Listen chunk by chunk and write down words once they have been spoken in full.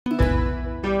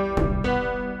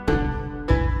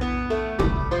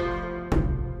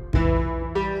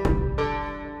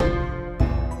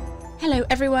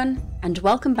everyone, and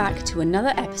welcome back to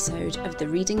another episode of the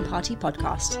Reading Party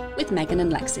podcast with Megan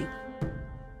and Lexie.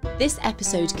 This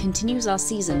episode continues our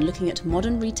season looking at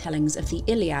modern retellings of the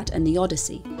Iliad and the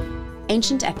Odyssey,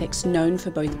 ancient epics known for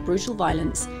both brutal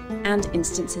violence and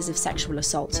instances of sexual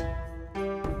assault.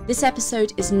 This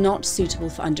episode is not suitable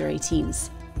for under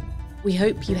 18s. We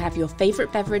hope you have your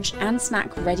favourite beverage and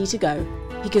snack ready to go,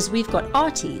 because we've got our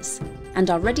teas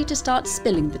and are ready to start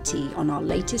spilling the tea on our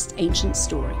latest ancient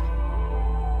story.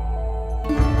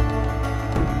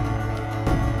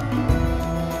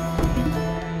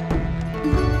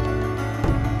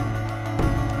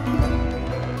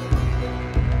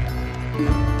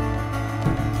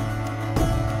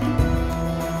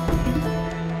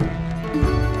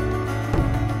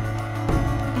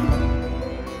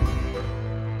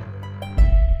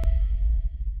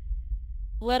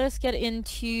 Let us get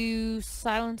into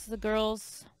Silence of the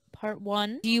Girls, part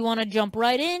 1. Do you want to jump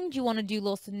right in? Do you want to do a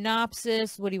little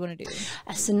synopsis? What do you want to do?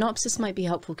 A synopsis might be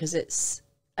helpful because it's,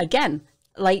 again,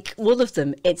 like all of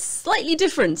them, it's slightly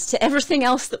different to everything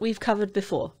else that we've covered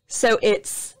before. So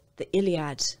it's the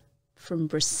Iliad from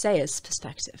Briseis'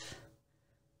 perspective.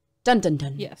 Dun dun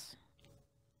dun. Yes.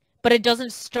 But it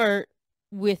doesn't start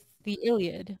with the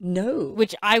Iliad. No.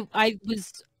 Which I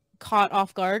was caught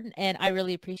off guard and I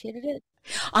really appreciated it.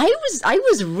 I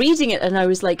was reading it and I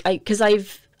was like, because I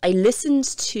listened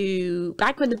to,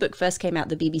 back when the book first came out,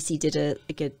 the BBC did a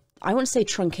I won't say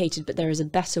truncated, but there is a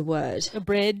better word.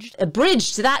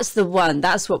 Abridged, that's the one.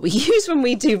 That's what we use when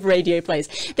we do radio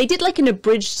plays. They did like an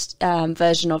abridged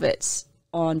version of it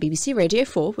on BBC Radio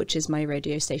 4, which is my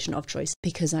radio station of choice,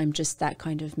 because I'm just that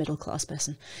kind of middle class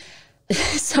person.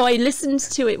 So I listened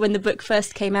to it when the book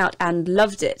first came out and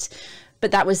loved it. But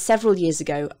that was several years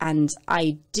ago, and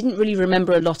I didn't really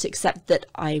remember a lot except that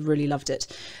I really loved it.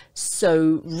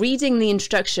 So reading the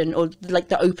introduction, or like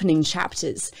the opening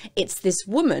chapters, it's this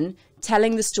woman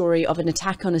telling the story of an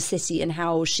attack on a city and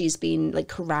how she's been like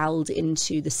corralled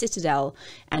into the citadel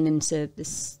and into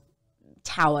this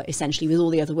tower, essentially, with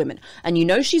all the other women. And you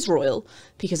know she's royal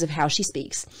because of how she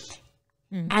speaks.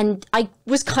 And I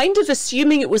was kind of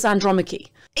assuming it was Andromache.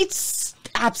 It's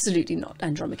absolutely not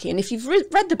Andromache. And if you've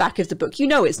read the back of the book, you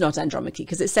know it's not Andromache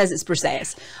because it says it's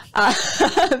Briseis. And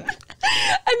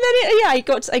then, I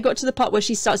got to the part where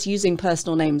she starts using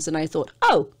personal names and I thought,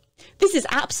 oh, this is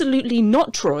absolutely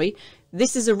not Troy.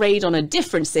 This is a raid on a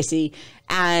different city.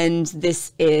 And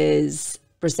this is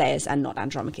Briseis and not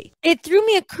Andromache. It threw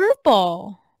me a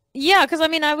curveball. Yeah, because I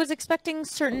mean, I was expecting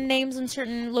certain names and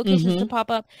certain locations to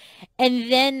pop up. And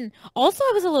then also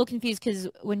I was a little confused because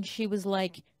when she was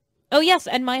like, oh, yes,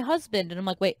 and my husband. And I'm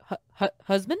like, wait,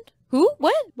 husband? Who?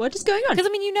 What is going on? Because,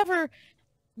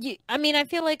 I mean, I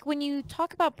feel like when you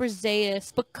talk about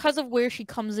Briseis, because of where she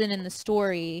comes in the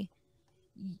story,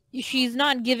 she's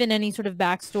not given any sort of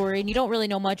backstory. And you don't really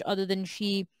know much other than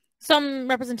some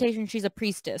representation, she's a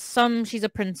priestess. Some she's a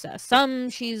princess. Some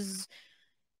she's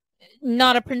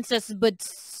not a princess, but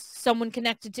someone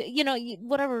connected to,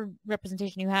 whatever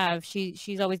representation you have,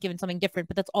 she's always given something different,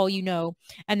 but that's all you know.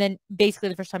 And then basically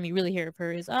the first time you really hear of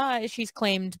her is, she's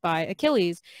claimed by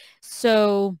Achilles.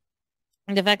 So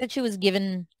the fact that she was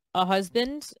given a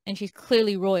husband and she's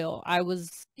clearly royal, I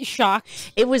was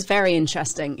shocked. It was very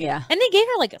interesting, yeah. And they gave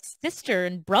her like a sister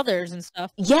and brothers and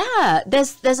stuff. Yeah,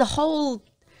 there's a whole,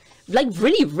 like,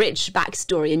 really rich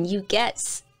backstory, and you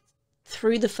get,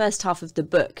 through the first half of the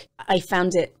book, I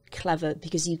found it clever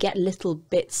because you get little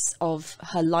bits of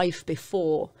her life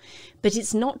before, but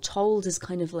it's not told as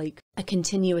kind of like a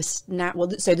continuous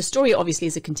so the story obviously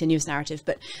is a continuous narrative,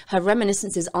 but her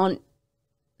reminiscences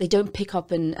they don't pick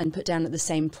up and put down at the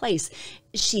same place.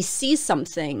 She sees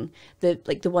something that,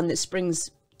 like, the one that springs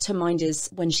to mind is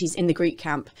when she's in the Greek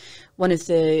camp, one of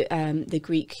the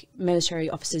Greek military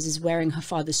officers is wearing her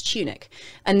father's tunic,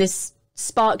 and this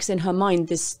sparks in her mind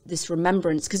this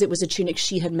remembrance, because it was a tunic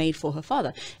she had made for her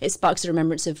father. It sparks a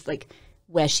remembrance of like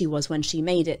where she was when she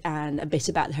made it and a bit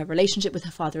about her relationship with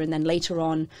her father. And then later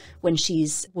on, when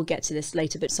we'll get to this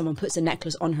later, but someone puts a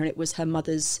necklace on her and it was her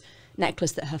mother's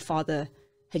necklace that her father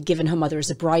had given her mother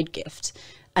as a bride gift.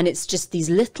 And it's just these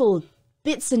little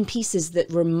bits and pieces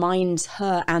that remind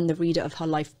her and the reader of her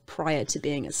life prior to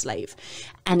being a slave.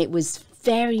 And it's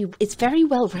very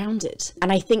well rounded.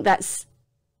 And I think that's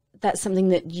something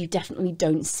that you definitely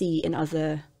don't see in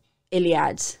other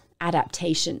Iliad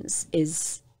adaptations,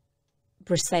 is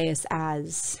Briseis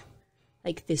as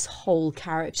like this whole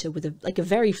character with a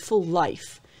very full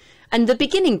life. And the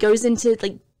beginning goes into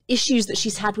like issues that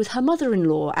she's had with her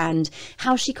mother-in-law and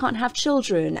how she can't have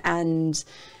children and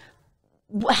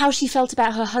how she felt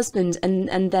about her husband,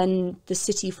 and then the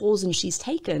city falls and she's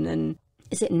taken. And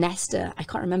is it Nestor? I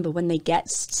can't remember. When they get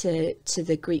to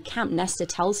the Greek camp, Nestor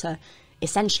tells her,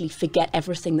 essentially, forget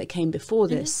everything that came before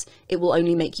this. It will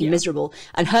only make you miserable.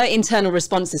 And her internal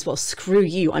response is, well, screw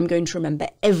you. I'm going to remember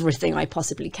everything I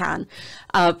possibly can,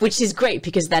 which is great,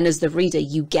 because then as the reader,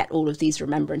 you get all of these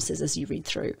remembrances as you read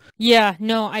through. Yeah,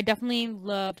 no, I definitely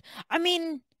loved. I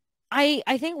mean,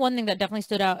 I think one thing that definitely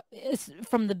stood out is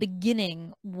from the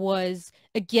beginning was,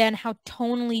 again, how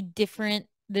tonally different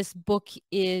this book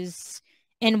is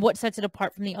and what sets it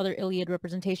apart from the other Iliad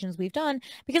representations we've done.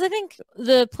 Because I think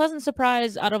the pleasant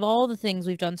surprise out of all the things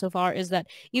we've done so far is that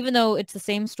even though it's the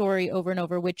same story over and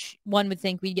over, which one would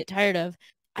think we'd get tired of,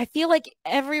 I feel like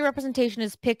every representation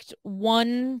has picked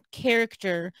one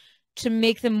character to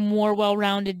make them more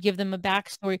well-rounded, give them a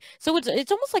backstory. So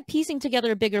it's almost like piecing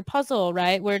together a bigger puzzle,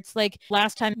 right? Where it's like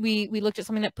last time we looked at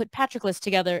something that put Patroclus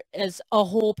together as a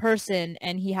whole person,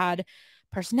 and he had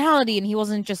personality, and he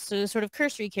wasn't just a sort of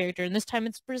cursory character. And this time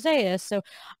it's Briseis. So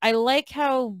I like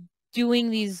how doing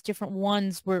these different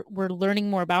ones, we're learning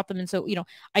more about them. And so, you know,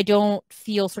 I don't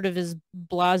feel sort of as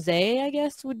blasé, I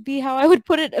guess would be how I would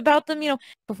put it about them. You know,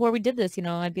 before we did this, you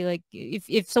know, I'd be like,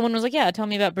 if someone was like, yeah, tell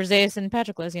me about Briseis and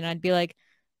Patroclus, you know, I'd be like,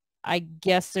 I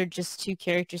guess they're just two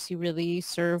characters who really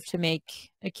serve to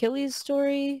make Achilles'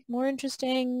 story more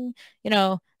interesting. You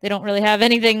know, they don't really have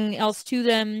anything else to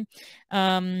them,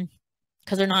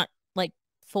 because they're not like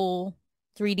full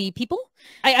 3D people.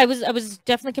 I was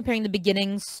definitely comparing the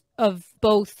beginnings of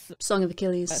both Song of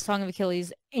Achilles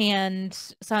and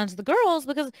Silence of the Girls,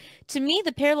 because to me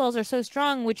the parallels are so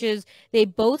strong, which is they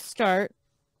both start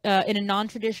in a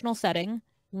non-traditional setting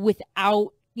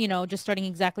without, you know, just starting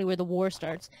exactly where the war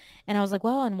starts. And I was like,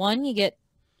 well, in one you get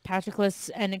Patroclus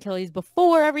and Achilles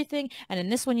before everything, and in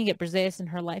this one you get Briseis and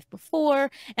her life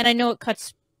before. And I know it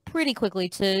cuts pretty quickly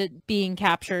to being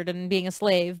captured and being a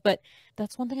slave, but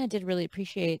that's one thing I did really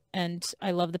appreciate, and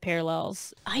I love the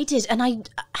parallels. I did, and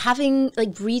having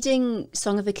like reading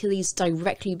Song of Achilles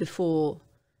directly before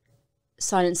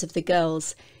Silence of the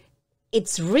Girls,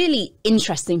 it's really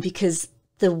interesting because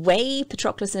the way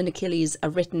Patroclus and Achilles are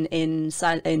written in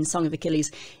Song of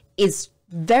Achilles is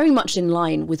very much in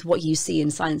line with what you see in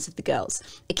Silence of the Girls.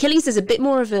 Achilles is a bit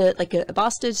more of a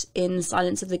bastard in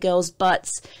Silence of the Girls,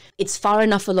 but it's far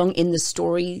enough along in the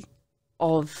story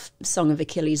of Song of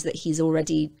Achilles that he's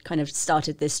already kind of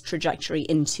started this trajectory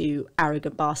into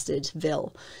arrogant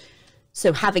bastardville.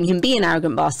 So having him be an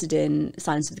arrogant bastard in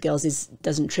Silence of the Girls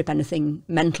doesn't trip anything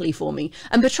mentally for me.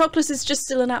 And Patroclus is just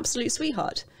still an absolute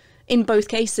sweetheart in both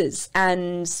cases,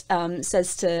 and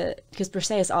says to, because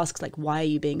Briseis asks, like, why are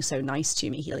you being so nice to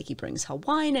me? He brings her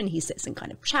wine and he sits and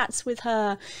kind of chats with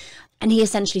her, and he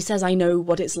essentially says, I know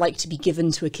what it's like to be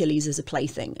given to Achilles as a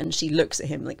plaything. And she looks at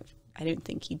him like, I don't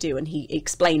think you do. And he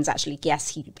explains, actually, yes,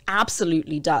 he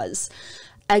absolutely does.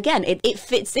 Again, it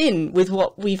fits in with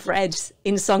what we've read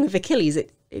in Song of Achilles.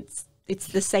 It's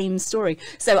the same story.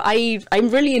 So I'm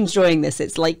really enjoying this.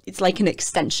 It's like an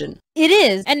extension. It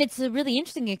is. And it's a really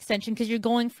interesting extension, because you're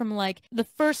going from, like, the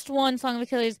first one, Song of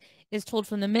Achilles, is told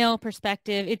from the male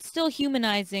perspective. It's still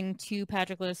humanizing to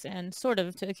Patroclus and sort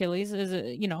of to Achilles,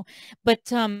 you know, but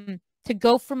to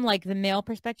go from, like, the male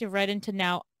perspective right into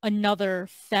now another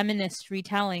feminist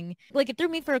retelling, like, it threw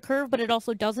me for a curve, but it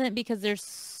also doesn't, because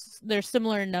they're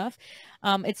similar enough.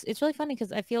 It's really funny,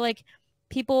 because I feel like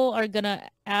people are gonna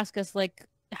ask us, like,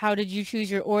 how did you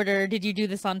choose your order? Did you do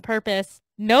this on purpose?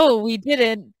 No, we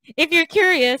didn't. If you're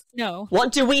curious, no.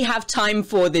 What do we have time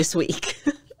for this week?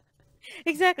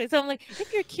 Exactly. So I'm like,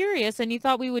 if you're curious and you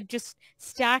thought we would just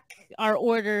stack our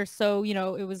order so, you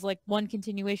know, it was like one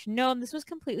continuation. No, this was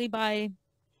completely by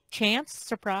chance,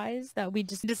 surprise, that we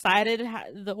just decided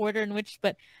the order in which,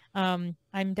 but I'm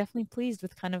definitely pleased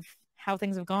with kind of how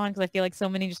things have gone, because I feel like so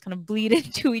many just kind of bleed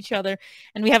into each other,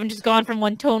 and we haven't just gone from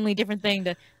one totally different thing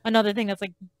to another thing that's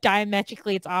like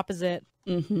diametrically its opposite.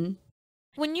 Mm-hmm.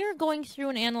 When you're going through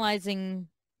and analyzing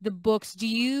the books, do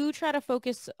you try to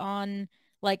focus on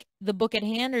like the book at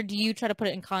hand, or do you try to put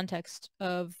it in context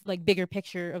of like bigger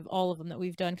picture of all of them that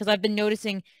we've done? Because I've been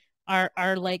noticing our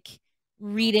like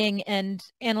reading and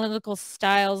analytical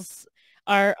styles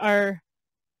are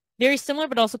very similar,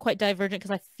 but also quite divergent,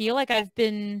 because I feel like I've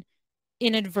been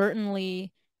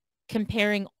inadvertently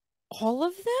comparing all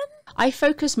of them. I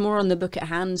focus more on the book at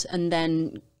hand, and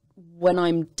then when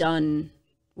I'm done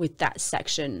with that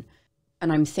section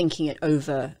and I'm thinking it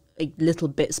over, like, little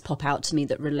bits pop out to me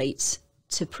that relate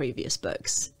to previous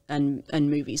books and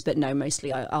movies. But no,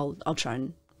 mostly I'll try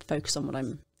and focus on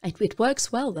what it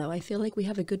works well, though. I feel like we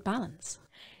have a good balance.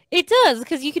 It does,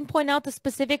 because you can point out the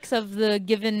specifics of the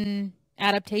given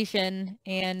adaptation,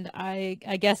 and I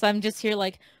guess I'm just here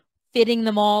like fitting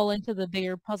them all into the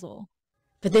bigger puzzle.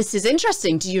 But this is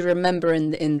interesting. Do you remember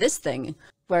in this thing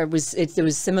where it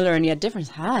was similar and yet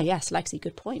different? Ah, yes, Lexie,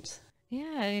 good point.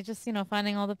 Yeah, you're just,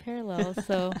 finding all the parallels.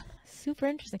 So super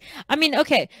interesting. I mean,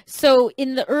 okay. So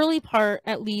in the early part,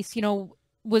 at least,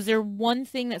 was there one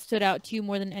thing that stood out to you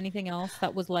more than anything else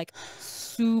that was like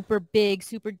super big,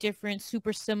 super different,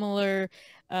 super similar?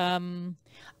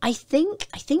 I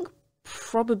think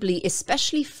probably,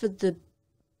 especially for the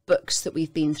books that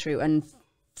we've been through and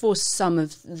for some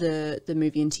of the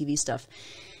movie and TV stuff,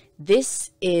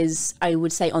 this is, I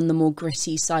would say, on the more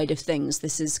gritty side of things.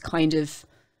 This is kind of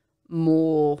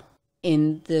more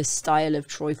in the style of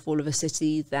Troy Fall of a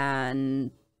City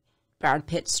than Brad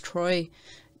Pitt's Troy.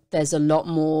 There's a lot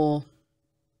more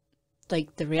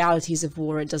like the realities of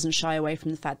war. It doesn't shy away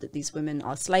from the fact that these women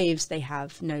are slaves. They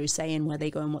have no say in where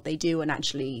they go and what they do, and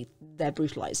actually they're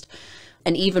brutalized.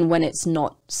 And even when it's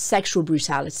not sexual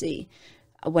brutality,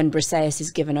 when Briseis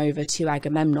is given over to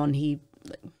Agamemnon, he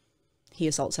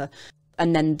assaults her.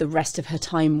 And then the rest of her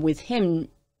time with him,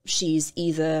 she's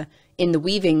either in the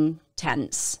weaving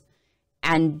tents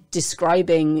and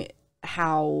describing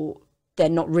how they're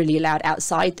not really allowed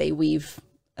outside. They weave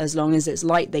as long as it's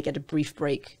light. They get a brief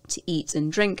break to eat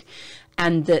and drink,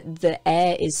 and that the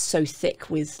air is so thick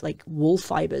with like wool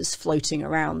fibers floating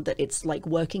around that it's like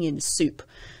working in soup.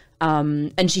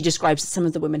 And she describes that some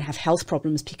of the women have health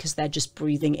problems because they're just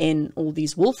breathing in all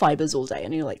these wool fibers all day.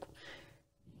 And you're like,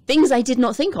 things I did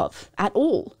not think of at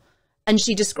all. And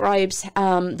she describes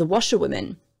the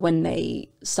washerwomen when they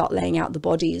start laying out the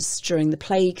bodies during the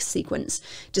plague sequence,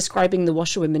 describing the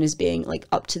washerwomen as being like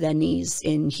up to their knees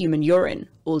in human urine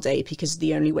all day, because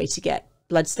the only way to get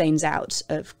bloodstains out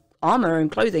of armor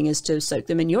and clothing is to soak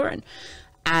them in urine,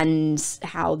 and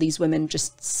how these women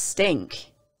just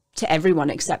stink to everyone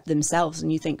except themselves.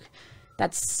 And you think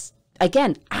that's,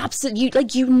 again, absolutely, like,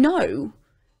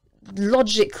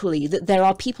 logically that there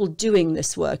are people doing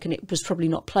this work and it was probably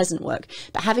not pleasant work,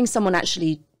 but having someone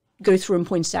actually go through and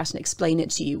point it out and explain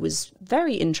it to you was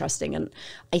very interesting. And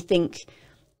I think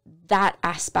that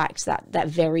aspect, that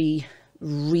very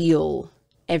real,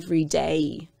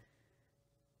 everyday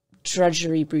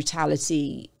drudgery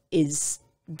brutality is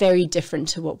very different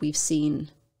to what we've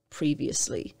seen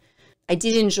previously. I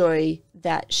did enjoy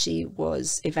that she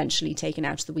was eventually taken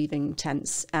out of the weaving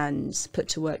tents and put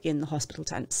to work in the hospital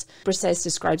tents. Briseis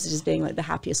describes it as being like the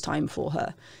happiest time for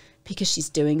her because she's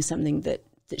doing something that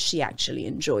she actually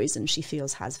enjoys and she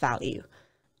feels has value.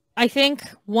 I think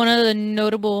one of the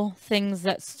notable things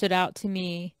that stood out to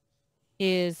me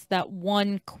is that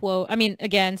one quote. I mean,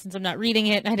 again, since I'm not reading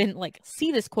it, I didn't like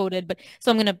see this quoted, but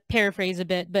so I'm going to paraphrase a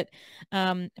bit. But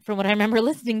from what I remember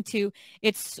listening to,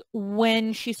 it's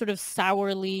when she sort of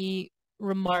sourly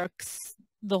remarks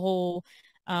the whole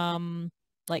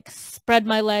like, spread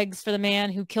my legs for the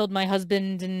man who killed my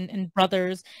husband and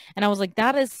brothers. And I was like,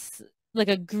 that is like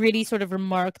a gritty sort of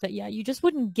remark that, yeah, you just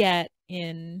wouldn't get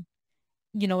in,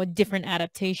 a different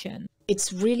adaptation.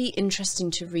 It's really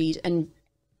interesting to read, and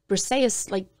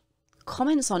Briseis like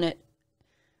comments on it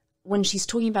when she's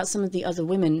talking about some of the other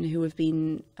women who have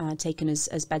been taken as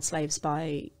bed slaves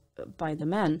by the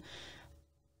men.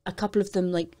 A couple of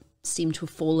them like seem to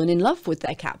have fallen in love with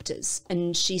their captors,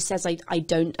 and she says, I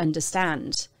don't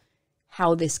understand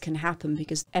how this can happen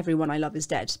because everyone I love is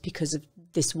dead because of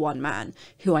this one man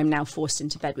who I'm now forced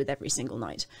into bed with every single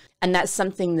night. And that's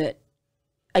something that,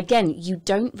 again, you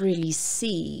don't really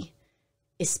see,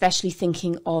 especially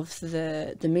thinking of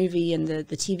the movie and the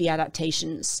TV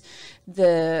adaptations.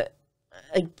 Briseis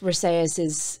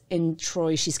is in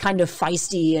Troy, she's kind of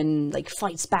feisty and like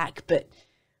fights back, but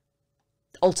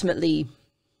ultimately,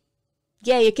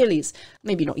 yay Achilles.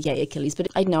 Maybe not yay Achilles, but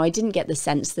I know I didn't get the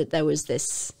sense that there was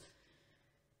this,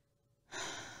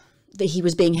 that he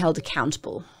was being held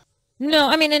accountable. No,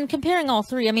 I mean, and comparing all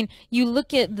three, I mean, you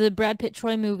look at the Brad Pitt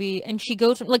Troy movie and she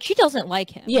goes from, like, she doesn't like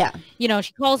him. Yeah.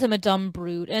 She calls him a dumb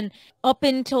brute. And up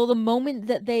until the moment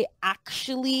that they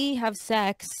actually have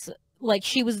sex, like,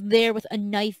 she was there with a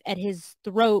knife at his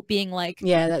throat being like,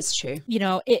 yeah, that's true.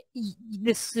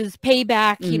 This is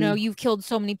payback. Mm-hmm. You've killed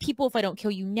so many people. If I don't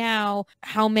kill you now,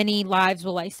 how many lives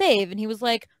will I save? And he was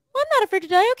like, well, I'm not afraid to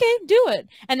die. Okay, do it.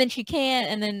 And then she can't.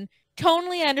 And then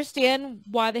tonally, I understand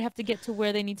why they have to get to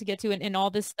where they need to get to and all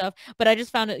this stuff. But I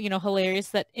just found it, hilarious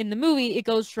that in the movie, it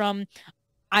goes from,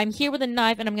 I'm here with a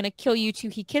knife and I'm going to kill you, to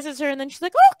he kisses her and then she's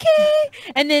like,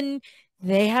 okay. And then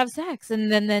they have sex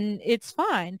and then it's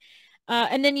fine.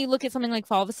 And then you look at something like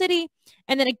Fall of a City.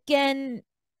 And then again,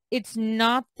 it's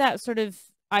not that sort of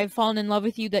I've fallen in love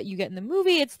with you that you get in the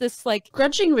movie. It's this like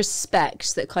grudging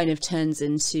respect that kind of turns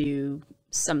into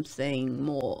something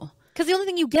more. Because the only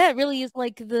thing you get really is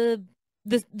like the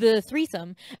the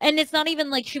threesome. And it's not even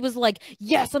like she was like,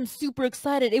 yes, I'm super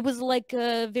excited. It was like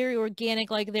very organic,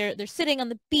 like they're sitting on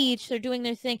the beach, they're doing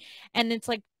their thing, and it's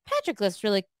like Patroclus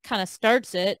really kind of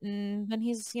starts it, and then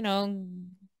he's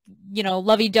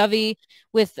lovey-dovey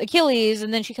with Achilles,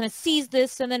 and then she kind of sees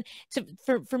this, and then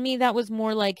for me that was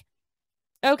more like,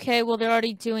 okay, well, they're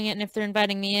already doing it, and if they're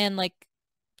inviting me in, like,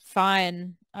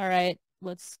 fine, all right,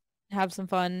 let's have some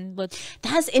fun.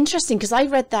 That's interesting, because I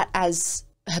read that as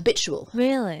habitual.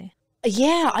 Really?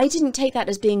 Yeah, I didn't take that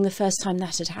as being the first time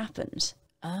that had happened.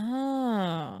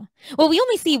 Oh. Well, we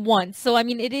only see once, so I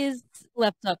mean, it is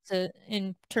left up to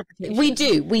interpretation. We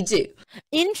do.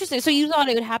 Interesting. So you thought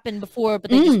it would happen before, but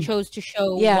they just chose to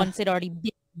show once it already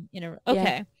been in a...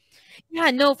 Okay.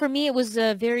 Yeah, no, for me, it was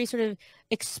a very sort of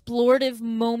explorative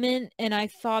moment, and I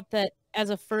thought that as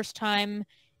a first time,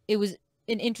 it was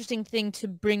an interesting thing to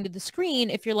bring to the screen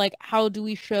if you're like, how do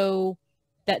we show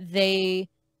that they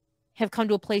have come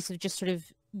to a place of just sort of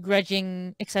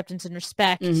grudging acceptance and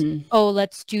respect. Oh,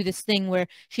 let's do this thing where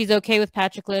she's okay with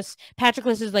Patroclus.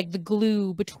 Patroclus is like the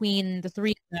glue between the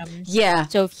three of them. Yeah.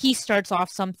 So if he starts off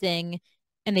something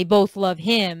and they both love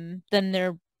him, then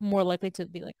they're more likely to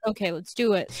be like, okay, let's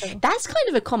do it. So. That's kind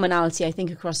of a commonality, I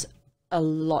think, across a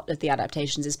lot of the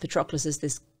adaptations, is Patroclus is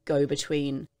this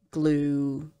go-between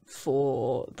glue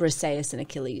for Briseis and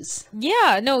Achilles.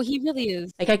 Yeah, no, he really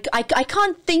is. Like, I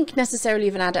can't think necessarily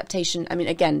of an adaptation. I mean,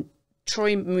 again,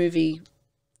 Troy movie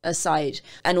aside,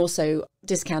 and also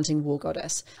discounting War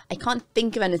Goddess, I can't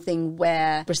think of anything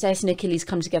where Briseis and Achilles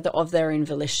come together of their own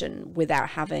volition without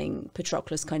having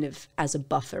Patroclus kind of as a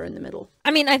buffer in the middle.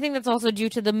 I mean, I think that's also due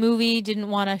to the movie didn't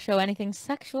want to show anything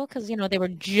sexual because, you know, they were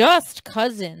just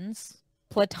cousins,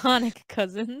 platonic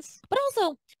cousins. But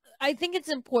also, I think it's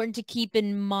important to keep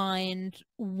in mind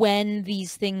when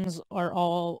these things are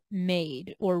all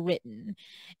made or written.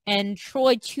 And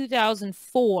Troy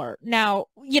 2004. Now,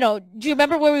 you know, do you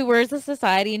remember where we were as a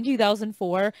society in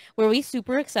 2004? Were we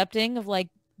super accepting of like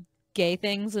gay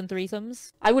things and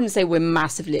threesomes? I wouldn't say we're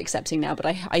massively accepting now, but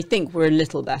I think we're a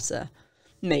little better,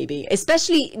 maybe.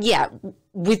 Especially, yeah,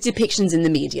 with depictions in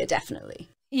the media, definitely.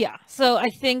 Yeah, so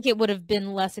I think it would have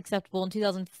been less acceptable in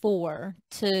 2004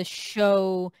 to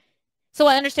show... So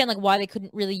I understand like why they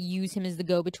couldn't really use him as the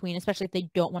go-between, especially if they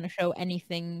don't want to show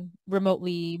anything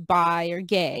remotely bi or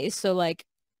gay. So like,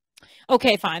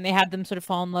 okay, fine, they had them sort of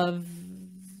fall in love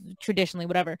traditionally,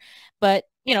 whatever. But,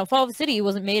 you know, Fall of the City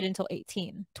wasn't made until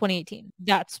 2018.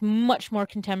 That's much more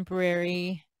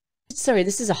contemporary. Sorry,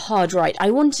 this is a hard right.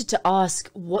 I wanted to ask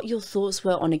what your thoughts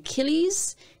were on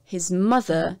Achilles, his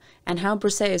mother, and how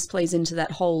Briseis plays into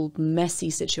that whole messy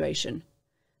situation.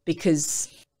 Because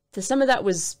some of that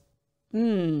was...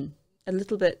 a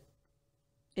little bit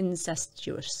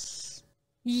incestuous.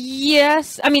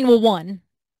 Yes. I mean, well, one,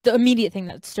 the immediate thing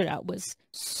that stood out was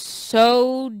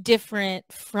so different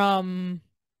from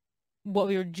what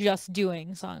we were just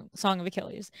doing, Song of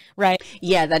Achilles, right?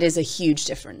 Yeah, that is a huge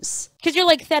difference. Because you're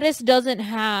like, Thetis doesn't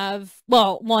have,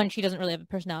 well, one, she doesn't really have a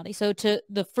personality. So to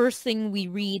the first thing we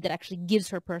read that actually gives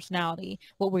her personality,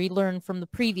 what we learned from the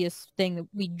previous thing that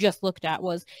we just looked at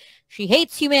was she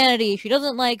hates humanity. She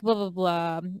doesn't like blah, blah,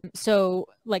 blah. So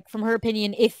like from her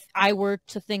opinion, if I were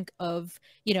to think of,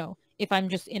 you know, if I'm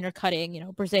just intercutting, you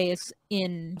know, Briseis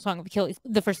in Song of Achilles,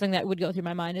 the first thing that would go through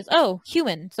my mind is, oh,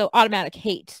 human. So automatic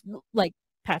hate, like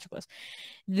Patroclus.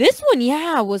 This one,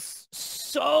 yeah, was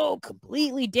so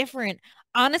completely different.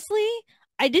 Honestly,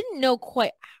 I didn't know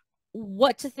quite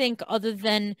what to think other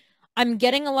than I'm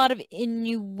getting a lot of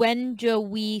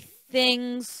innuendo-y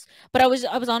things, but I was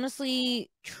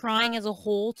honestly trying as a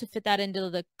whole to fit that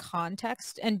into the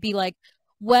context and be like,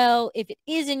 well, if it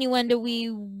is innuendo-y,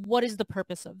 what is the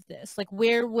purpose of this? Like,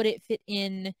 where would it fit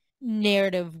in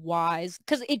narrative-wise?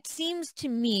 Because it seems to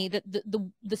me that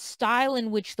the style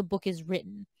in which the book is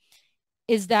written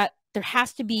is that there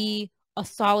has to be a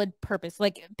solid purpose.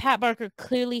 Like, Pat Barker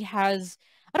clearly has,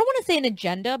 I don't want to say an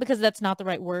agenda, because that's not the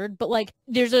right word, but, like,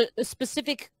 there's a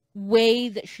specific way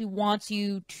that she wants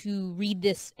you to read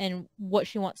this and what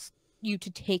she wants you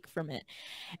to take from it.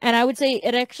 And I would say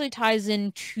it actually ties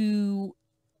into...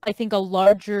 I think a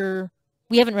larger,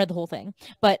 we haven't read the whole thing,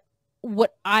 but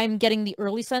what I'm getting the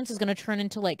early sense is going to turn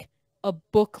into like a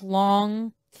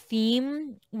book-long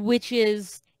theme, which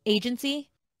is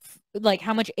agency. Like,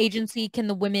 how much agency can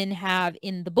the women have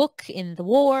in the book, in the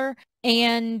war?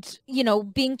 And, you know,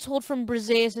 being told from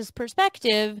Briseis'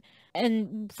 perspective,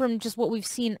 and from just what we've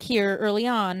seen here early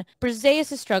on,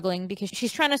 Briseis is struggling because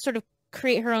she's trying to sort of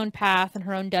create her own path and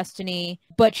her own destiny,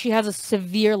 but she has a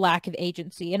severe lack of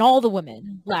agency, and all the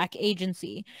women lack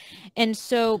agency. And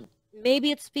so maybe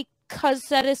it's because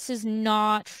Thetis is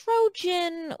not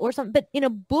Trojan or something, but in a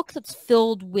book that's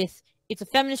filled with, it's a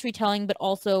feminist retelling, but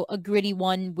also a gritty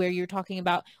one where you're talking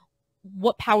about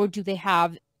what power do they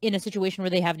have in a situation where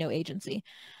they have no agency.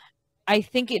 I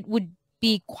think it would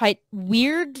be quite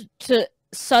weird to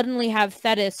suddenly have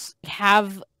Thetis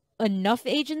have enough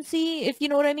agency, if you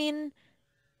know what I mean,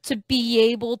 to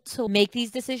be able to make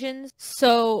these decisions.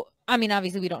 So, I mean,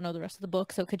 obviously we don't know the rest of the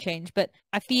book, so it could change, but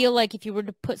I feel like if you were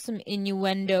to put some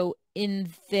innuendo in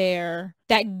there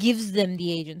that gives them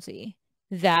the agency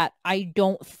that I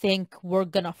don't think we're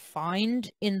gonna find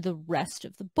in the rest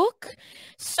of the book.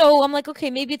 So I'm like,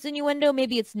 okay, maybe it's innuendo,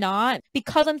 maybe it's not.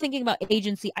 Because I'm thinking about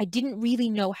agency, I didn't really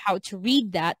know how to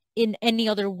read that in any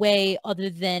other way other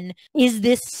than, is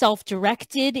this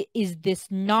self-directed? Is this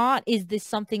not? Is this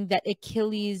something that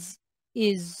Achilles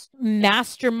is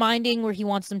masterminding where he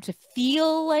wants them to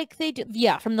feel like they do?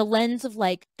 Yeah, from the lens of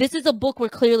like, this is a book where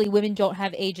clearly women don't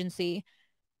have agency.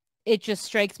 It just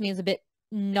strikes me as a bit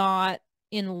not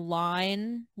in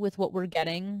line with what we're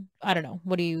getting. I don't know.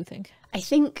 What do you think? I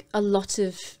think a lot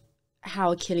of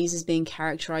how Achilles is being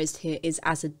characterized here is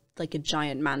as a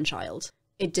giant man-child.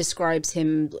 It describes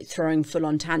him throwing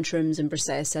full-on tantrums, and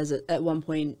Briseis says at one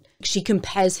point, she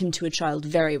compares him to a child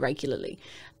very regularly.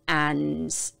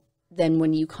 And then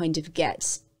when you kind of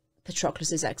get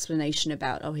Patroclus's explanation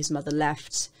about, oh, his mother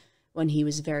left when he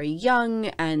was very young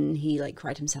and he like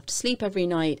cried himself to sleep every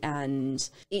night, and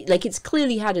it's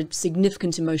clearly had a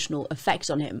significant emotional effect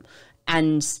on him,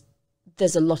 and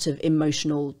there's a lot of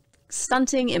emotional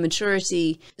stunting,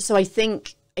 immaturity. So I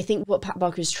think what Pat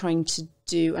Barker is trying to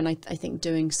do, and I think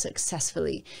doing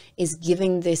successfully, is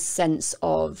giving this sense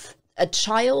of a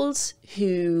child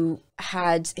who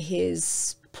had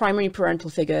his primary parental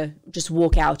figure just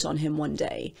walk out on him one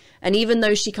day. And even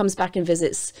though she comes back and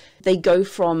visits, they go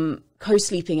from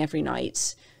co-sleeping every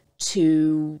night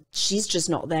to she's just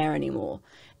not there anymore.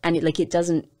 And it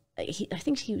doesn't, I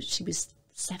think she was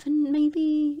 7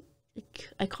 maybe?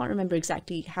 I can't remember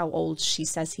exactly how old she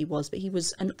says he was, but he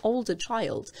was an older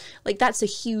child. That's a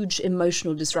huge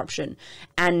emotional disruption.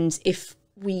 And if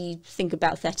we think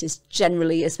about Thetis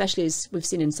generally, especially as we've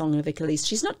seen in Song of Achilles,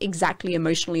 she's not exactly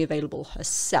emotionally available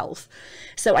herself.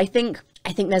 So I think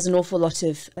there's an awful lot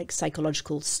of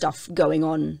psychological stuff going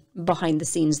on behind the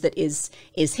scenes that is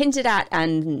hinted at,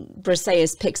 and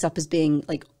Briseis picks up as being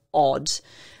odd,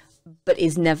 but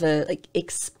is never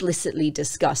explicitly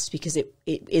discussed because it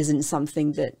isn't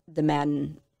something that the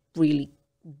man really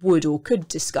would or could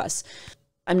discuss.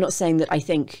 I'm not saying that I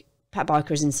think Pat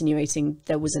Barker is insinuating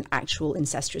there was an actual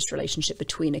incestuous relationship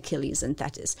between Achilles and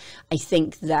Thetis. I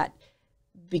think that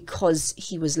because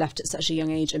he was left at such a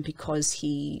young age, and because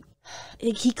he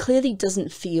clearly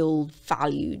doesn't feel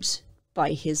valued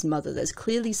by his mother, there's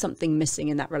clearly something missing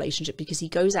in that relationship, because he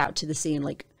goes out to the sea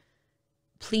and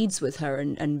pleads with her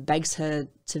and begs her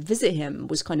to visit him,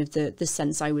 was kind of the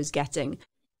sense I was getting.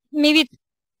 Maybe it's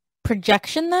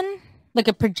projection then? Like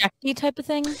a projecty type of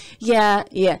thing? Yeah.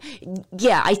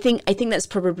 I think that's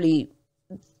probably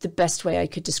the best way I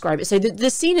could describe it. So the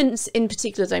scene in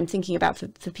particular that I'm thinking about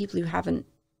for people who haven't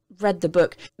read the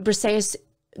book, Briseis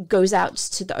goes out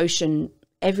to the ocean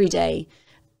every day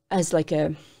as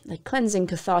a cleansing,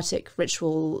 cathartic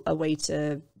ritual, a way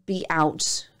to be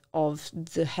out of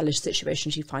the hellish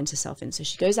situation she finds herself in. So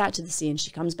she goes out to the sea and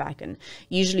she comes back, and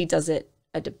usually does it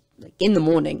in the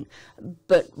morning,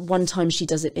 but one time she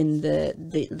does it in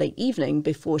the late evening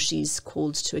before she's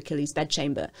called to Achilles'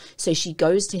 bedchamber. So she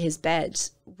goes to his bed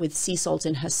with sea salt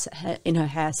in her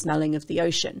hair, smelling of the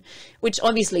ocean, which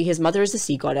obviously his mother is a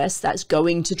sea goddess. That's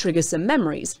going to trigger some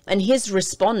memories. And his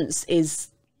response is,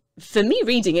 for me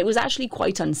reading, it was actually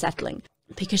quite unsettling,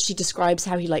 because she describes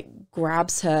how he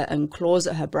grabs her and claws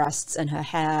at her breasts and her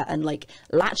hair and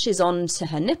latches on to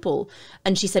her nipple.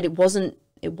 And she said it wasn't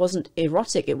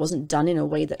erotic. It wasn't done in a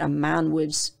way that a man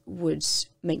would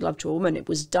make love to a woman. It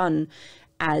was done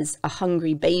as a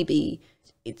hungry baby.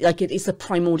 It's a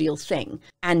primordial thing.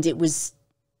 And it was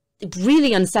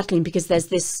really unsettling, because there's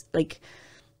this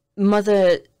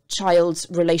mother-child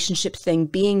relationship thing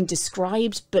being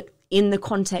described, but in the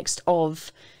context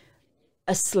of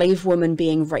a slave woman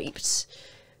being raped.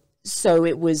 So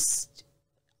it was,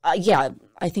 I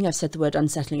think I've said the word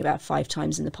unsettling about 5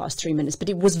 times in the past 3 minutes, but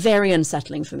it was very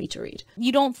unsettling for me to read.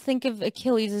 You don't think of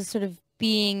Achilles as sort of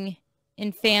being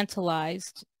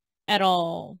infantilized at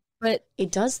all, but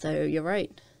it does, though. You're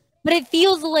right. But it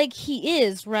feels like he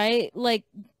is, right?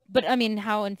 But I mean,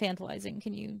 how infantilizing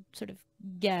can you sort of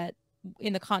get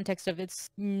in the context of it's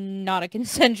not a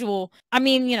consensual? I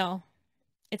mean,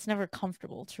 it's never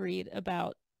comfortable to read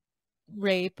about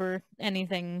rape or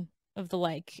anything of the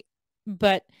like,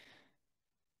 but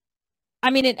I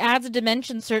mean, it adds a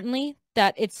dimension, certainly,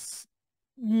 that it's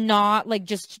not like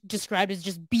just described as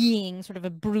just being sort of a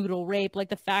brutal rape. Like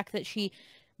the fact that she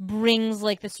brings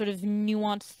like this sort of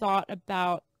nuanced thought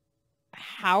about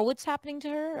how it's happening to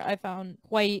her, I found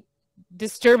quite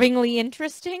disturbingly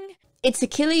interesting. It's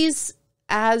Achilles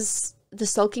as the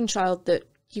sulking child that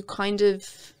you kind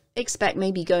of expect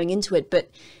maybe going into it,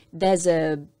 but there's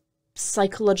a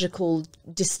psychological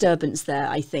disturbance there,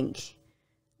 I think,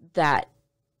 that,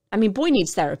 I mean, boy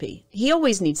needs therapy. He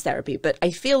always needs therapy, but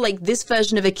I feel like this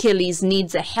version of Achilles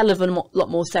needs a hell of a lot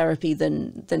more therapy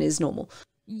than is normal.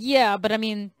 Yeah, but I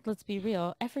mean, let's be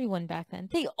real. Everyone back then,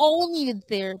 they all needed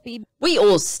therapy. We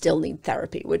all still need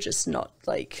therapy. We're just not,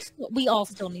 like... We all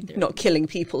still need therapy. Not killing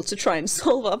people to try and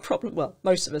solve our problem. Well,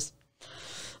 most of us.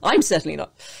 I'm certainly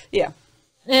not. Yeah.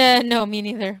 No, me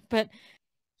neither. But,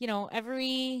 you know,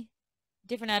 every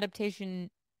different adaptation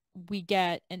we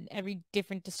get and every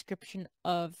different description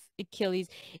of Achilles,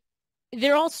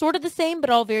 they're all sort of the same, but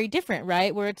all very different,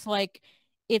 right? Where it's like,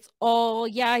 it's all,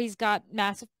 yeah, he's got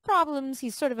massive problems.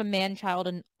 He's sort of a man-child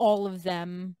in all of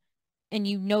them. And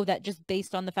you know that just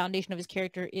based on the foundation of his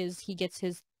character is he gets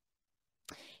his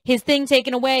thing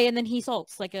taken away and then he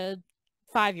sulks like a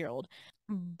 5-year-old.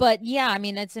 But yeah, I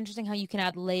mean, it's interesting how you can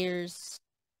add layers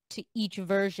to each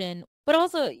version, but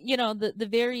also, you know, the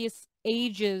various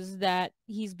ages that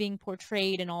he's being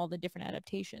portrayed in all the different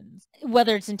adaptations,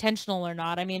 whether it's intentional or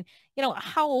not. I mean, you know,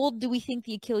 how old do we think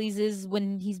the Achilles is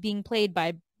when he's being played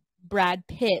by Brad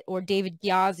Pitt or David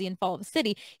Gyasi in Fall of the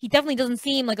City? He definitely doesn't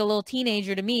seem like a little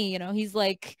teenager to me. You know, he's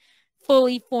like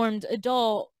fully formed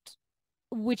adult,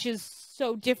 which is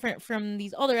so different from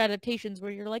these other adaptations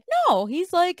where you're like, no,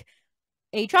 he's like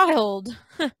a child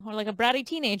or like a bratty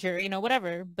teenager, you know,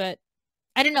 whatever. But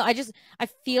I don't know. I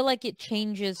feel like it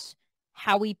changes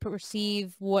how we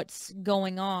perceive what's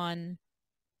going on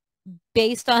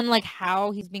based on like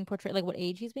how he's being portrayed, like what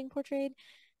age he's being portrayed.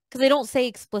 Because they don't say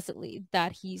explicitly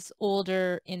that he's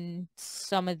older in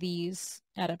some of these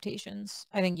adaptations.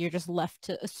 I think you're just left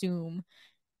to assume,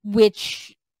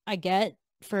 which I get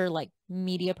for like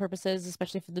media purposes,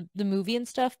 especially for the movie and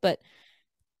stuff, but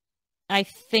I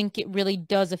think it really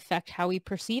does affect how we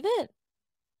perceive it.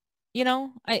 You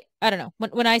know, I don't know.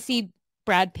 When I see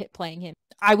Brad Pitt playing him,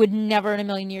 I would never in a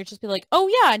million years just be like, oh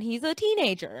yeah, and he's a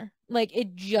teenager. Like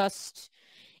it just,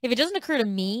 if it doesn't occur to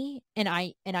me and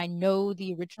I know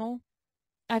the original,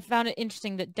 I found it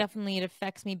interesting that definitely it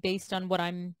affects me based on what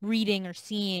I'm reading or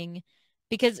seeing,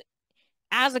 because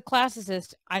as a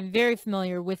classicist, I'm very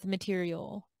familiar with the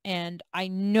material and I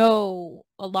know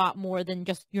a lot more than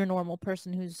just your normal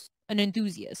person who's an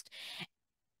enthusiast.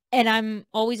 And I'm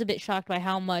always a bit shocked by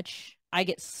how much I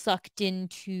get sucked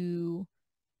into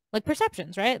like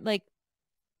perceptions, right? Like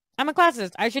I'm a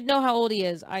classicist. I should know how old he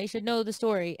is. I should know the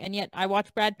story. And yet I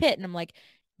watch Brad Pitt and I'm like,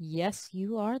 yes,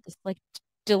 you are this like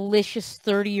delicious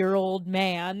 30-year-old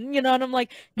man, you know? And I'm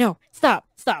like, no, stop,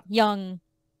 young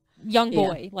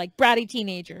boy, like bratty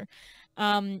teenager.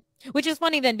 Which is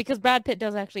funny then because Brad Pitt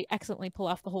does actually excellently pull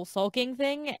off the whole sulking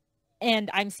thing.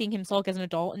 And I'm seeing him sulk as an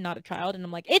adult and not a child. And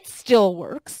I'm like, it still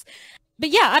works. But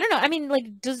yeah, I don't know. I mean,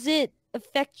 like, does it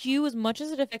affect you as much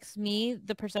as it affects me,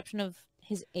 the perception of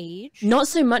his age? Not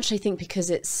so much, I think, because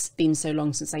it's been so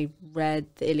long since I read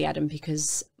the Iliad and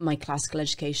because my classical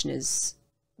education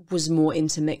was more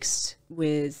intermixed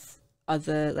with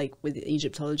other, like with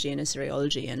Egyptology and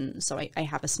Assyriology. And so I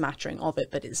have a smattering of it,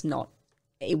 but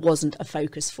it wasn't a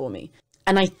focus for me.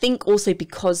 And I think also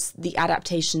because the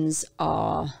adaptations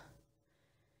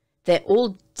they're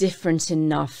all different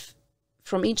enough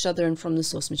from each other and from the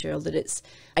source material that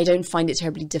I don't find it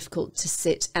terribly difficult to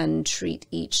sit and treat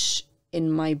each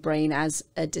in my brain as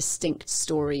a distinct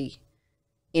story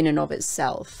in and of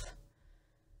itself,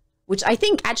 which I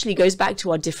think actually goes back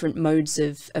to our different modes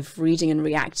of reading and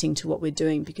reacting to what we're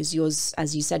doing, because yours,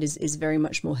 as you said, is very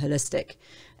much more holistic,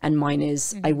 and mine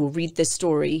is I will read this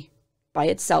story by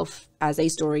itself as a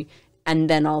story, and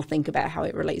then I'll think about how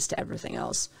it relates to everything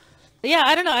else. Yeah,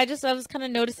 I don't know. I was kind of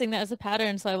noticing that as a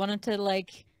pattern, so I wanted to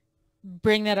like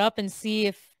bring that up and see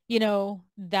if, you know,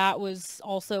 that was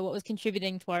also what was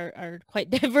contributing to our quite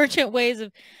divergent ways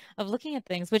of looking at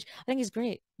things, which I think is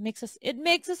great. It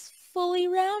makes us fully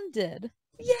rounded.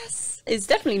 Yes. It's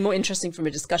definitely more interesting from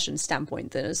a discussion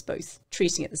standpoint than us both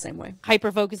treating it the same way.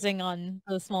 Hyper-focusing on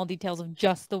the small details of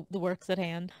just the works at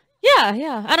hand.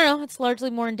 Yeah. I don't know. It's largely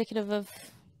more indicative of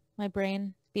my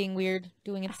brain being weird,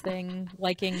 doing its thing,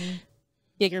 liking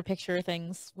bigger picture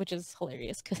things, which is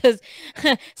hilarious because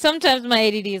sometimes my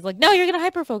ADD is like, no, you're going to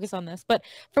hyper focus on this. But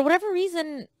for whatever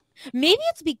reason, Maybe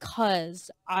it's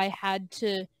because I had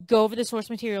to go over the source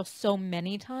material so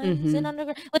many times in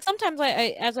undergrad. Like sometimes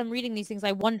I as I'm reading these things,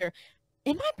 I wonder,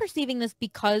 am I perceiving this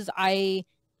because I,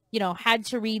 had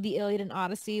to read the Iliad and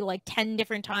Odyssey like 10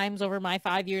 different times over my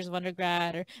 5 years of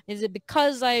undergrad, or is it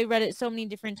because I read it so many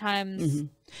different times? I mean,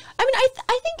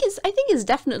 I think it's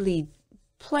definitely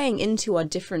playing into our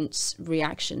different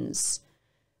reactions,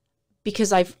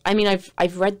 because I've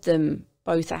read them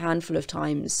both a handful of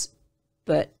times,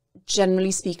 but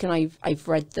generally speaking, I've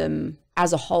read them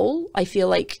as a whole. I feel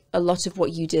like a lot of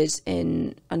what you did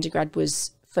in undergrad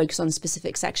was focus on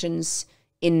specific sections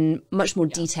in much more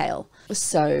detail.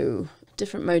 So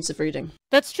different modes of reading.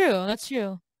 That's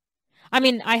true. I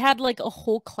mean, I had like a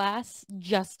whole class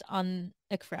just on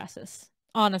ekphrasis.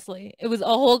 Honestly, it was a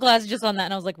whole class just on that,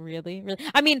 and I was like, really?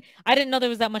 I mean, I didn't know there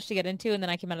was that much to get into, and then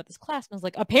I came out of this class and I was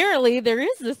like, apparently there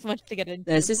is this much to get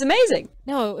into. This is amazing.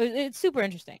 No, it's super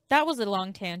interesting. That was a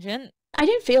long tangent. I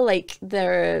didn't feel like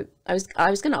I was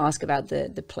going to ask about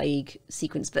the plague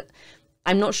sequence, but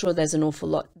I'm not sure there's an awful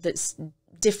lot that's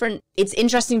different. It's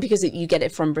interesting because you get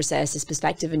it from Briseis'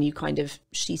 perspective, and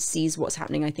she sees what's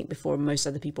happening, I think, before most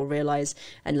other people realize,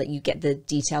 and like you get the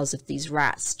details of these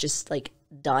rats just like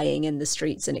dying in the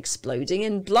streets and exploding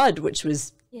in blood, which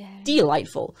was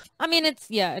delightful. I mean, it's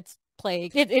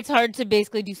plague. It's hard to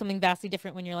basically do something vastly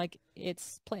different when you're like,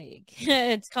 it's plague.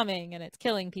 It's coming and it's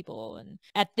killing people, and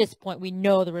at this point we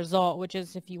know the result, which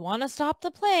is, if you want to stop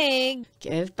the plague,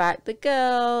 give back the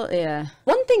girl. Yeah.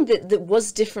 One thing that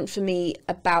was different for me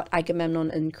about Agamemnon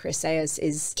and Chryseis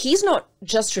is he's not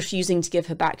just refusing to give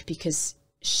her back because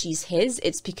she's his,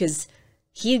 it's because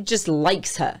he just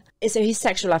likes her. So his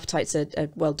sexual appetites are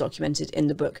well documented in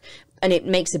the book, and it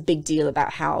makes a big deal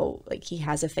about how like he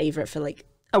has a favorite for like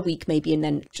a week maybe, and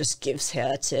then just gives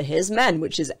her to his men,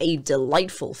 which is a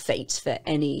delightful fate for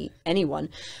anyone.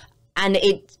 And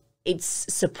it's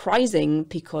surprising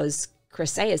because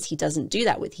Chryseis he doesn't do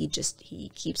that with.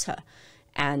 He keeps her,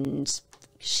 and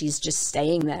she's just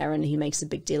staying there, and he makes a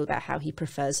big deal about how he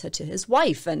prefers her to his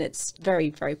wife, and it's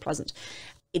very, very pleasant.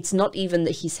 It's not even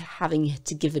that he's having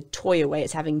to give a toy away,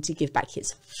 it's having to give back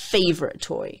his favorite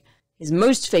toy, his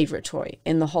most favorite toy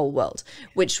in the whole world,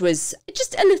 which was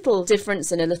just a little difference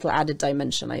and a little added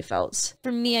dimension, I felt.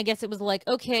 For me, I guess it was like,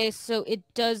 okay, so it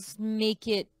does make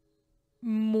it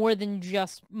more than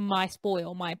just my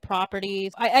spoil, my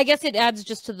properties. I guess it adds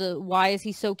just to the why is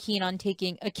he so keen on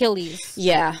taking Achilles'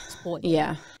 spoil.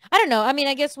 Yeah. I don't know. I mean,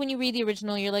 I guess when you read the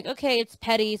original, you're like, okay, it's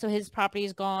petty, so his property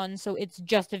is gone, so it's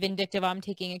just a vindictive, I'm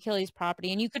taking Achilles'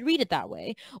 property. And you could read it that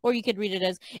way. Or you could read it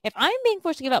as, if I'm being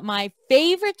forced to give up my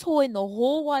favorite toy in the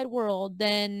whole wide world,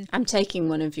 then I'm taking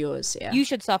one of yours, yeah. You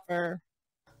should suffer.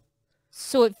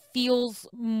 So it feels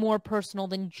more personal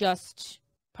than just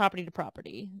property to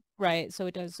property, right? So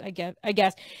it does, I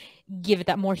guess, give it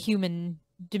that more human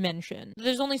dimension.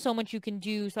 There's only so much you can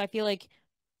do, so I feel like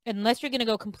unless you're going to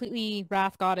go completely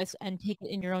Wrath Goddess and take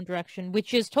it in your own direction,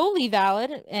 which is totally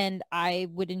valid, and I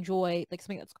would enjoy like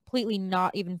something that's completely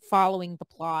not even following the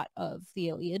plot of the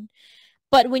Iliad.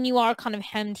 But when you are kind of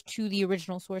hemmed to the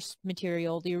original source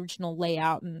material, the original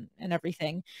layout and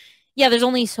everything, yeah, there's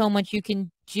only so much you can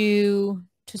do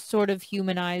to sort of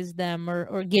humanize them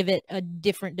or give it a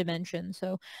different dimension.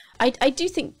 So I do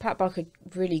think Pat Barker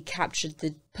really captured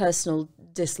the personal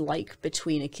dislike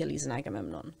between Achilles and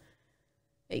Agamemnon.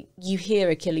 You hear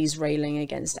Achilles railing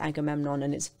against Agamemnon,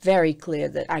 and it's very clear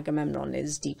that Agamemnon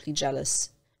is deeply jealous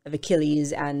of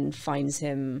Achilles and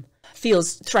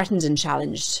feels threatened and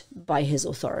challenged by his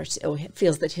authority, or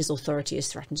feels that his authority is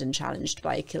threatened and challenged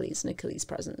by Achilles and Achilles'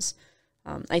 presence.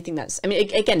 I think that's, I mean,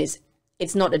 again,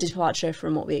 it's not a departure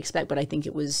from what we expect, but I think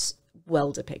it was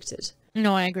well depicted.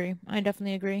 No, I agree. I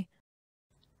definitely agree.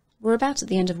 We're about at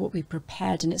the end of what we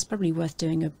prepared, and it's probably worth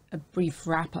doing a brief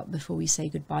wrap-up before we say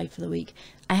goodbye for the week.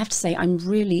 I have to say, I'm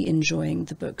really enjoying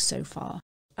the book so far.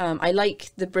 I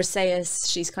like the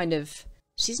Briseis.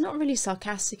 She's not really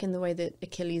sarcastic in the way that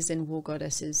Achilles in War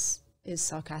Goddess is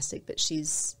sarcastic, but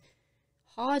she's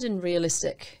hard and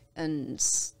realistic and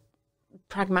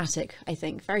pragmatic, I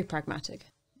think. Very pragmatic.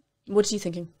 What are you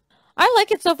thinking? I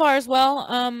like it so far as well.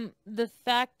 The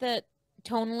fact that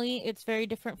tonally it's very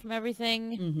different from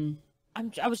everything.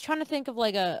 Mm-hmm. I was trying to think of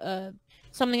like a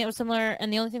something that was similar,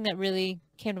 and the only thing that really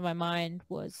came to my mind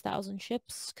was Thousand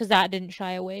Ships, because that didn't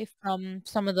shy away from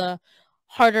some of the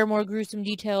harder, more gruesome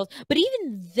details. But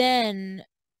even then,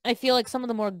 I feel like some of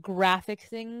the more graphic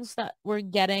things that we're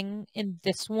getting in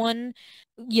this one,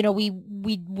 we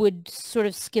would sort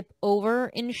of skip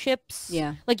over in Ships.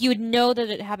 Yeah. Like you would know that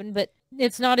it happened, but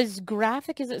it's not as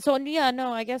graphic as it. So yeah,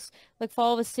 no, I guess like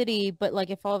Fall of a City, but like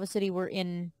if Fall of a City were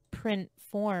in print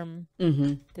form,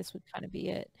 Mm-hmm. this would kind of be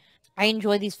it. I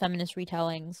enjoy these feminist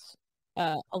retellings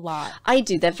a lot. I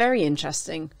do. They're very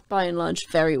interesting. By and large,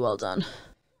 very well done.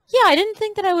 Yeah, I didn't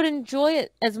think that I would enjoy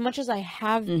it as much as I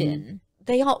have been.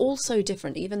 They are all so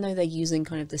different, even though they're using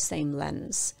kind of the same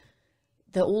lens.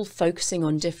 They're all focusing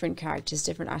on different characters,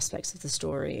 different aspects of the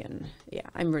story, and yeah,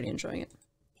 I'm really enjoying it.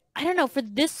 I don't know, for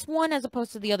this one as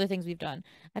opposed to the other things we've done,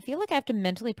 I feel like I have to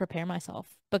mentally prepare myself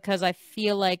because I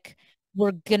feel like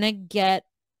we're gonna get,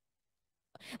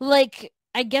 like,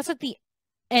 I guess at the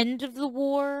end of the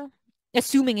war,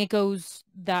 assuming it goes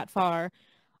that far,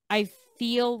 I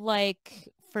feel like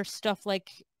for stuff like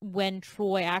when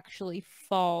Troy actually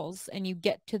falls and you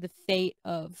get to the fate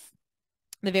of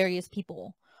the various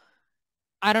people,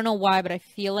 I don't know why, but I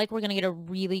feel like we're gonna get a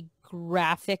really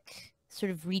graphic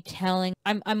sort of retelling.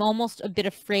 I'm almost a bit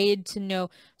afraid to know.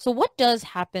 So what does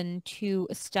happen to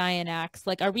Astyanax?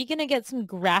 Like, are we gonna get some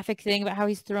graphic thing about how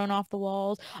he's thrown off the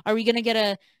walls? Are we gonna get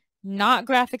a not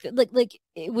graphic, like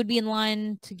it would be in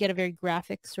line to get a very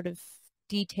graphic sort of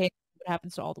detail what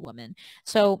happens to all the women.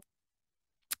 So,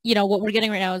 you know, what we're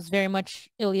getting right now is very much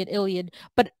Iliad,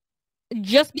 but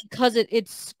just because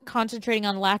it's concentrating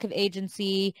on lack of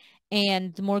agency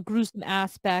and the more gruesome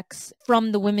aspects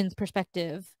from the women's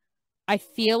perspective, I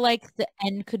feel like the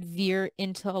end could veer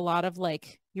into a lot of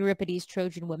like Euripides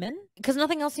Trojan women, because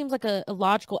nothing else seems like a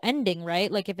logical ending, right?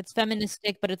 Like if it's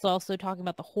feministic, but it's also talking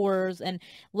about the horrors and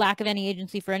lack of any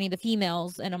agency for any of the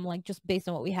females, and I'm like, just based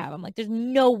on what we have, I'm like, there's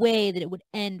no way that it would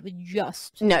end with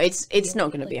just No, it's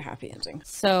not going to be a happy ending.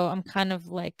 So I'm kind of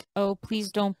like, oh,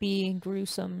 please don't be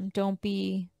gruesome, don't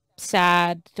be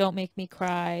sad, don't make me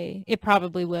cry. It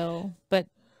probably will, but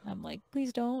I'm like,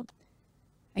 please don't.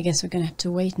 I guess we're going to have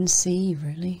to wait and see,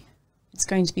 really. It's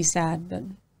going to be sad, but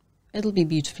it'll be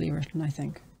beautifully written, I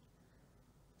think.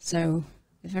 So,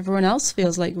 if everyone else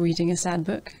feels like reading a sad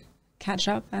book, catch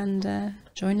up and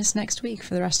join us next week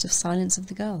for the rest of Silence of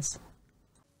the Girls.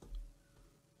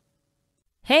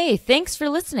 Hey, thanks for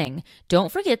listening.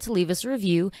 Don't forget to leave us a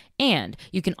review, and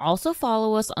you can also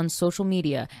follow us on social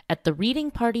media at The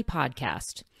Reading Party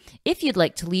Podcast. If you'd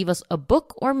like to leave us a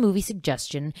book or movie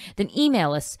suggestion, then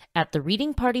email us at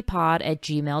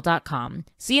thereadingpartypod@gmail.com.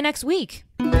 See you next week.